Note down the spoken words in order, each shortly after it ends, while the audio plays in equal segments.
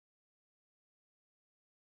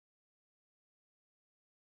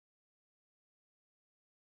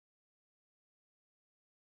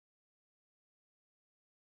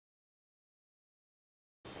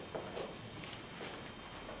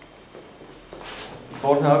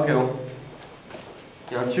får den her opgave.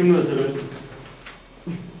 Jeg har 20 minutter til at løse den.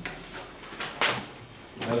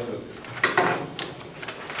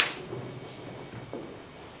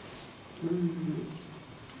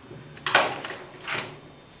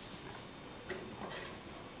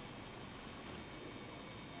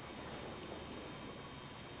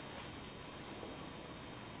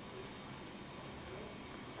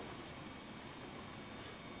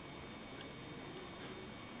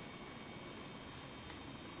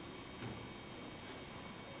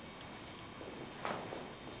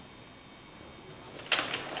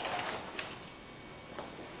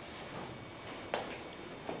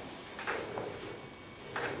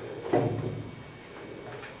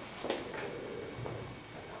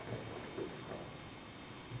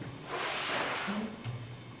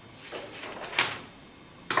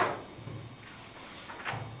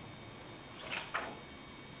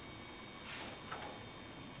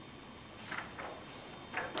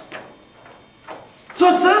 Så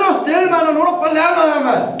sidder du stille, mand, og nu er du bare lærer noget her,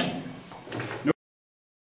 mand!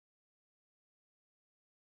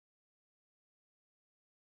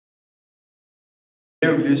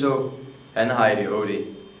 Det vi så, han har ADHD,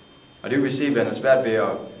 og det vil vi se, at han er svært ved at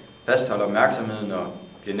fastholde opmærksomheden og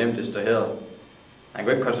bliver nemt distraheret. Han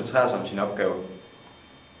kunne ikke koncentrere sig om sin opgave.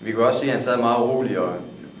 Vi kunne også se, at han sad meget rolig og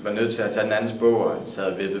var nødt til at tage den andens bog, og sad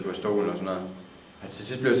og vippede på stolen og sådan noget. Og til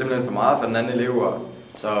sidst blev det simpelthen for meget for den anden elev, og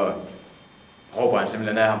så råber han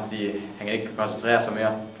simpelthen af ham, fordi han ikke kan koncentrere sig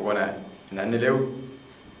mere på grund af den anden elev.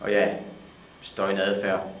 Og ja, støjende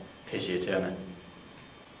adfærd, pisseirriterende.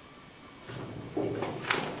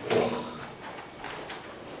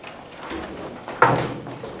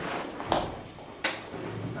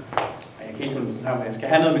 Jeg kan ikke koncentrere mig. Jeg skal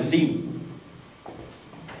have noget medicin.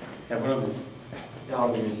 Jeg har noget. Jeg har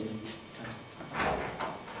noget medicin.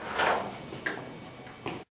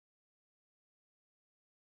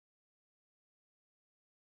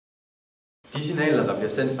 De signaler, der bliver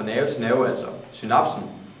sendt fra nerve til nerve, altså synapsen,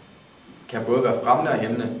 kan både være fremmende og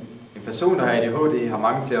hæmmende. En person, der har ADHD, har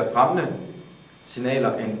mange flere fremmende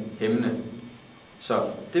signaler end hæmmende. Så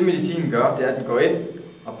det medicinen gør, det er, at den går ind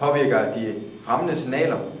og påvirker de fremmende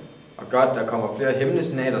signaler, og gør, at der kommer flere hæmmende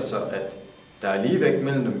signaler, så at der er ligevægt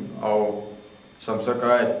mellem dem, og som så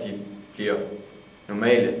gør, at de bliver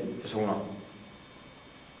normale personer.